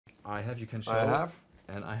I have, you can show. I have.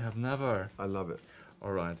 And I have never. I love it.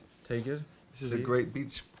 All right, take it. This is a great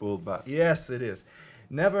beach ball bat. Yes, it is.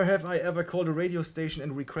 Never have I ever called a radio station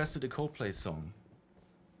and requested a Coldplay song.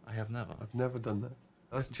 I have never. I've never done that.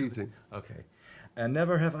 That's cheating. Okay. And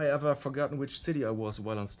never have I ever forgotten which city I was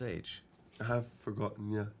while on stage. I have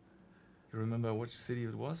forgotten, yeah. You remember which city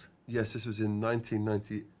it was? Yes, this was in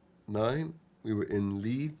 1999. We were in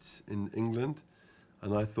Leeds, in England,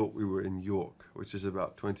 and I thought we were in York, which is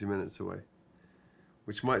about 20 minutes away.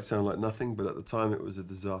 Which might sound like nothing, but at the time it was a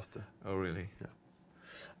disaster. Oh, really?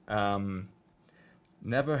 Yeah.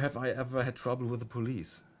 Never have I ever had trouble with the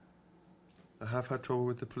police. I have had trouble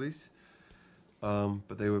with the police,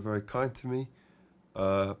 but they were very kind to me.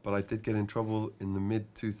 But I did get in trouble in the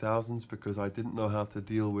mid-2000s because I didn't know how to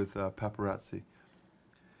deal with paparazzi.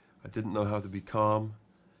 I didn't know how to be calm,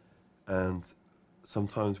 and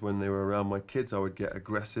sometimes when they were around my kids I would get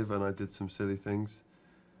aggressive and I did some silly things.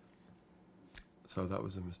 So that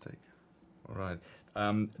was a mistake. All right.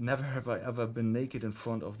 Never have I ever been naked in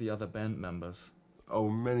front of the other band members. Oh,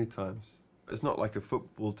 many times. It's not like a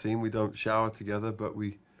football team. We don't shower together, but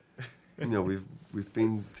we, you know, we've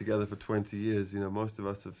been together for 20 years. You know, most of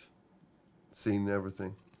us have seen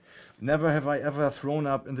everything. Never have I ever thrown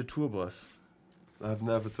up in the tour bus. I've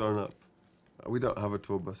never thrown up. We don't have a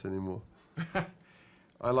tour bus anymore. I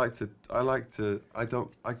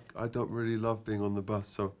don't really love being on the bus.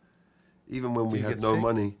 So even when we had no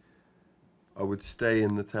money, I would stay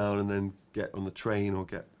in the town and then get on the train or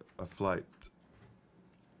get a flight.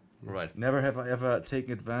 Yeah. Right. Never have I ever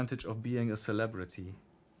taken advantage of being a celebrity.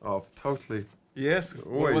 Oh, totally. Yes.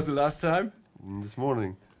 Always. What was the last time? This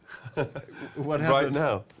morning. What happened? Right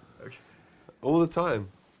now. Okay. All the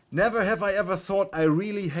time. Never have I ever thought I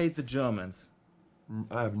really hate the Germans.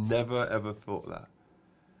 I have never ever thought that.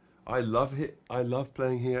 I love it. I love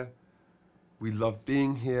playing here. We love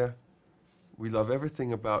being here. We love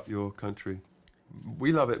everything about your country.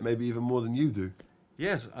 We love it maybe even more than you do.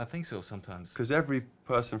 Yes, I think so sometimes. Because every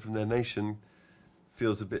person from their nation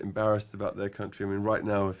feels a bit embarrassed about their country. I mean, right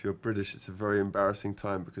now, if you're British, it's a very embarrassing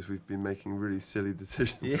time because we've been making really silly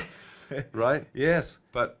decisions. Yeah. Right? Yes.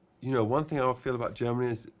 But, you know, one thing I feel about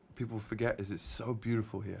Germany is people forget is it's so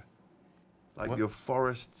beautiful here. Like your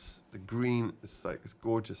forests, the green, it's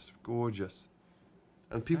gorgeous, gorgeous.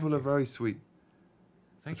 And people are very sweet.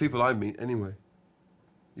 Thank the people I meet, anyway.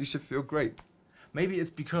 You should feel great. Maybe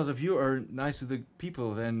it's because if you are nice to the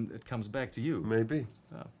people, then it comes back to you. Maybe.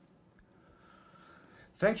 Oh.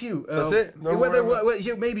 Thank you. That's it? No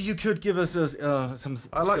maybe you could give us some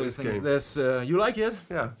I like silly this things. game. There's, you like it?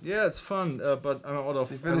 Yeah. Yeah, it's fun, but I'm out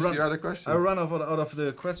of... You finished your other questions? I run out of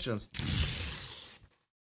the questions.